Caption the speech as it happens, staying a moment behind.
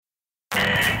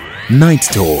Night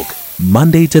Talk,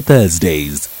 Monday to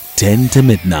Thursdays, 10 to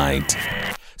midnight.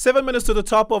 7 minutes to the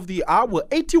top of the hour,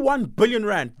 81 billion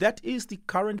rand. That is the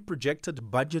current projected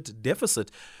budget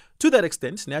deficit. To that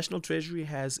extent, National Treasury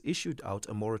has issued out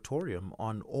a moratorium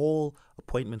on all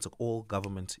appointments of all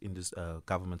government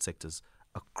sectors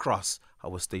across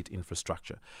our state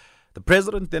infrastructure. The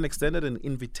president then extended an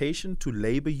invitation to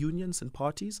labor unions and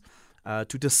parties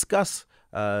to discuss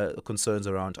concerns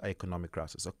around our economic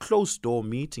crisis, a closed-door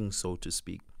meeting, so to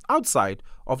speak, outside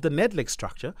of the NEDLEC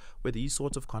structure where these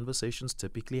sorts of conversations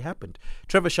typically happened.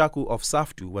 Trevor Shaku of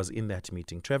Saftu was in that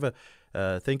meeting. Trevor,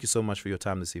 thank you so much for your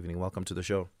time this evening. Welcome to the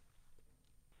show.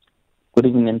 Good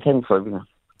evening and thanks for having us.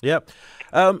 Yeah.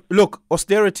 Look,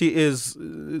 austerity is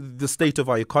the state of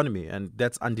our economy, and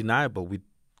that's undeniable. We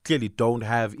clearly don't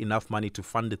have enough money to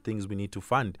fund the things we need to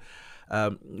fund.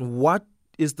 What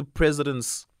is the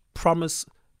president's promise,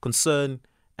 concern,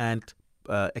 and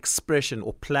expression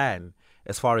or plan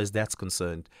as far as that's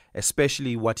concerned,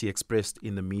 especially what he expressed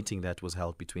in the meeting that was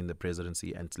held between the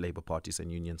presidency and labor parties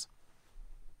and unions?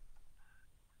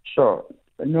 Sure.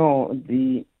 No,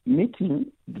 the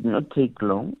meeting did not take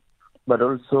long, but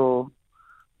also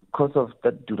because of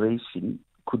that duration,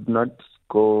 could not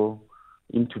go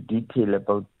into detail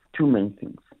about two main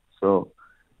things. So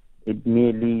it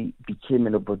merely became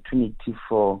an opportunity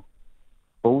for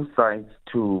both sides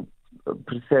to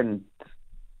present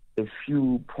a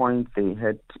few points they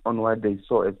had on what they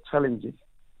saw as challenges.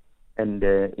 And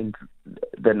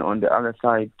then on the other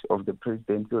side of the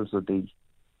presidency also, they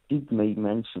did make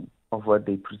mention of what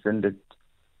they presented,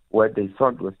 what they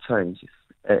thought was challenges.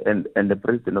 And the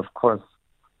president, of course,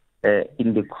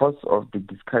 in the course of the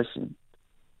discussion,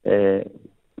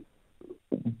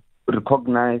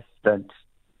 recognized that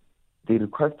the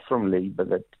request from labor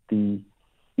that the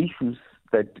issues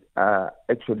that are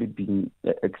actually being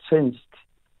exchanged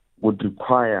would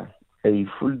require a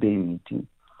full-day meeting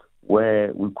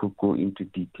where we could go into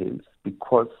details,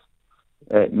 because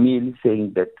merely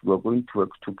saying that we're going to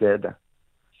work together,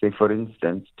 say, for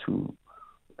instance, to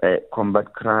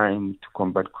combat crime, to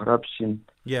combat corruption,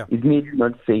 is merely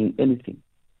not saying anything.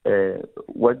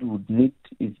 What we would need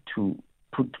is to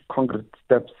put concrete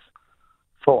steps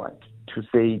forward to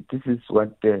say this is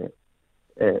what the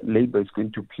labor is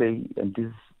going to play and this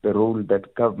is the role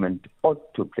that government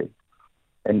ought to play.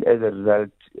 And as a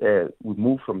result, we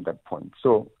move from that point.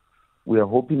 So we are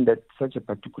hoping that such a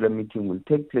particular meeting will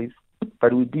take place,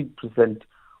 but we did present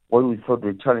what we thought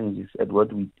were challenges and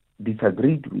what we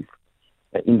disagreed with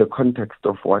in the context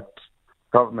of what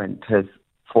government has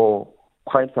for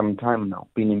quite some time now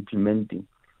been implementing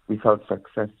without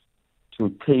success to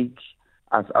take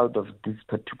us out of this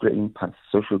particular impasse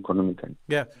socio-economically.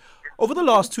 Yeah. Over the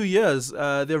last 2 years,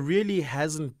 there really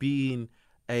hasn't been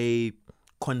a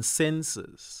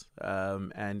consensus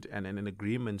and an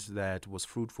agreement that was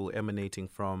fruitful emanating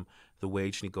from the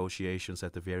wage negotiations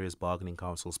at the various bargaining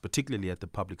councils, particularly at the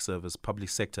public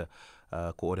sector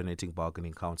coordinating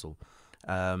bargaining council.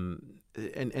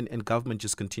 And government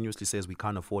just continuously says we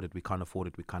can't afford it, we can't afford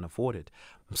it, we can't afford it.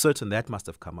 I'm certain that must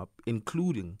have come up,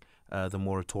 including the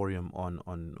moratorium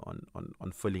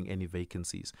on filling any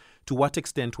vacancies. To what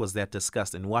extent was that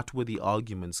discussed, and what were the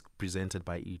arguments presented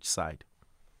by each side?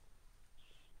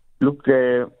 Look,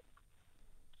 there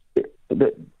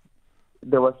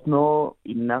was no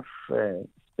enough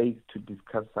space to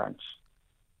discuss such,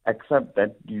 except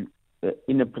that you,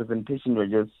 in a presentation, you're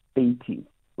just stating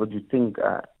what you think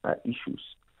are issues.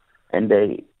 And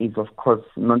there is, of course,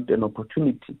 not an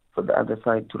opportunity for the other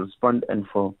side to respond and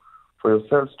for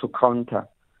yourselves to counter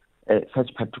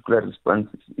such particular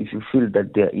responses if you feel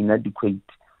that they are inadequate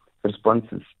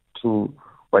responses to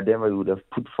whatever you would have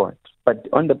put forward. But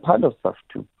on the part of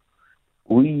Saftu,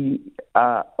 we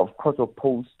are, of course,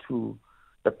 opposed to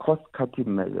the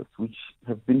cost-cutting measures which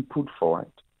have been put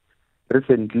forward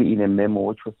recently in a memo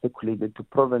which was circulated to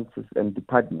provinces and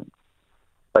departments.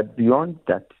 But beyond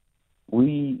that,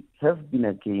 we have been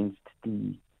against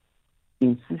the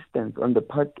insistence on the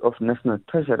part of National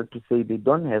Treasury to say they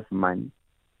don't have money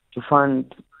to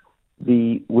fund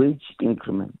the wage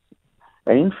increments.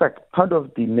 And in fact, part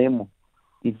of the memo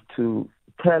is to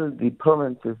tell the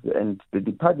provinces and the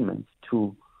departments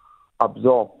to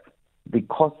absorb the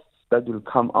costs that will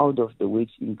come out of the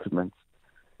wage increments,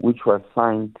 which were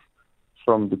signed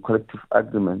from the collective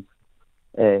agreements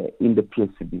in the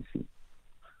PSCBC.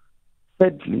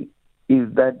 Thirdly,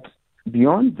 is that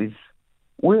beyond this,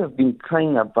 we have been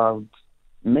crying about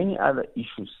many other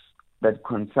issues that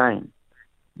concern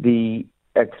the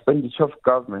expenditure of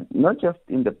government, not just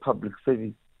in the public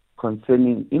service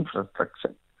concerning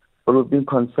infrastructure, but we've been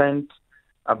concerned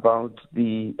about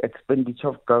the expenditure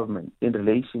of government in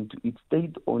relation to its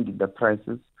state-owned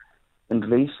enterprises, in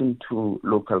relation to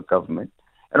local government,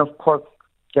 and of course,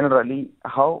 generally,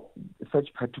 how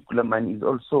such particular money is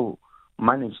also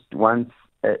managed once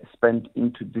spent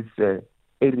into these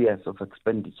areas of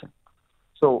expenditure.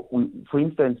 So, for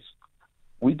instance,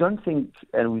 we don't think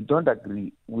and we don't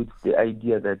agree with the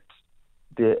idea that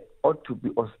there ought to be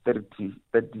austerity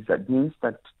that is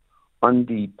administered on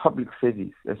the public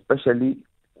service, especially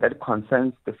that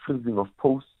concerns the freezing of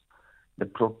posts, the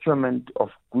procurement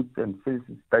of goods and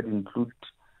services that include,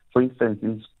 for instance,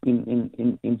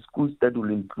 in schools that will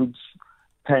include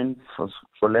pens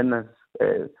for learners,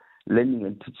 learning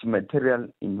and teaching material,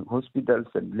 in hospitals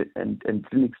and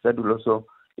clinics that will also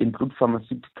include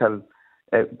pharmaceutical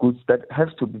goods that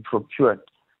have to be procured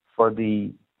for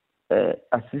the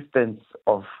assistance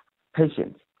of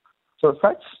patients. So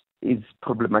such is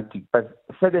problematic. But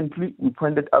secondly, we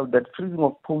pointed out that freezing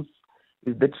of posts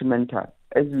is detrimental.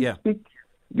 As we speak,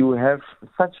 you have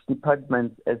such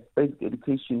departments as basic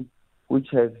education, which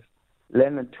has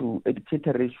learner to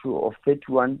educator ratio of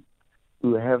 31.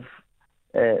 You have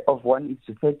of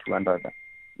 1:31 rather.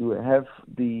 You have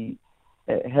the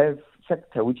health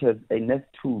sector, which has a nurse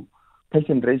to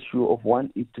patient ratio of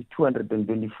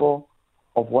 1:224,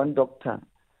 of one doctor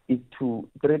is to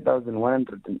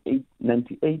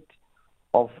 3,198,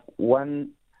 of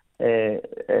one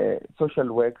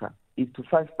social worker is to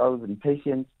 5,000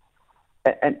 patients,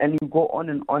 and you go on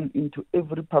and on into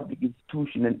every public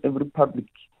institution and every public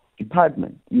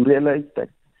department. You realize that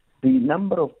the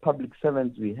number of public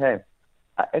servants we have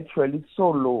are actually so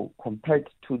low compared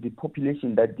to the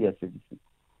population that they are servicing.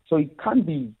 So it can't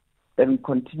be that we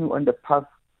continue on the path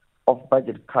of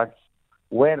budget cuts,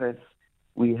 whereas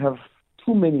we have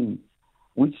too many,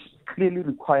 which clearly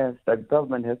requires that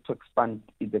government has to expand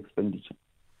its expenditure,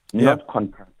 not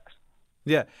contract.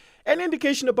 Yeah. Any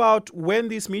indication about when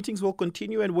these meetings will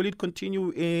continue, and will it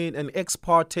continue in an ex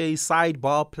parte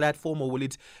sidebar platform, or will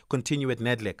it continue at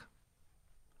NEDLEC?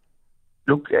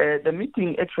 Look, the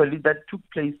meeting actually that took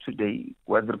place today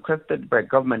was requested by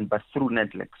government but through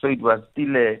NEDLEC. So it was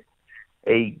still a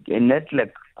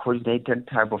NEDLEC coordinated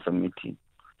type of a meeting.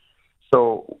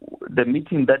 So the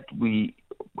meeting that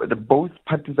both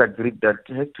parties agreed that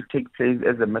has to take place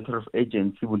as a matter of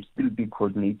urgency will still be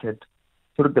coordinated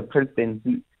through the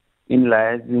presidency in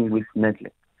liaising with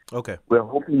NEDLEC. Okay. We're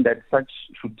hoping that such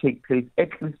should take place at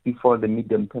least before the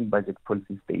medium-term budget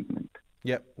policy statement.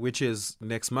 Yeah, which is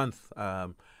next month.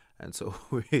 And so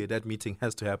that meeting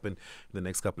has to happen in the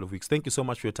next couple of weeks. Thank you so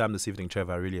much for your time this evening,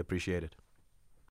 Trevor. I really appreciate it.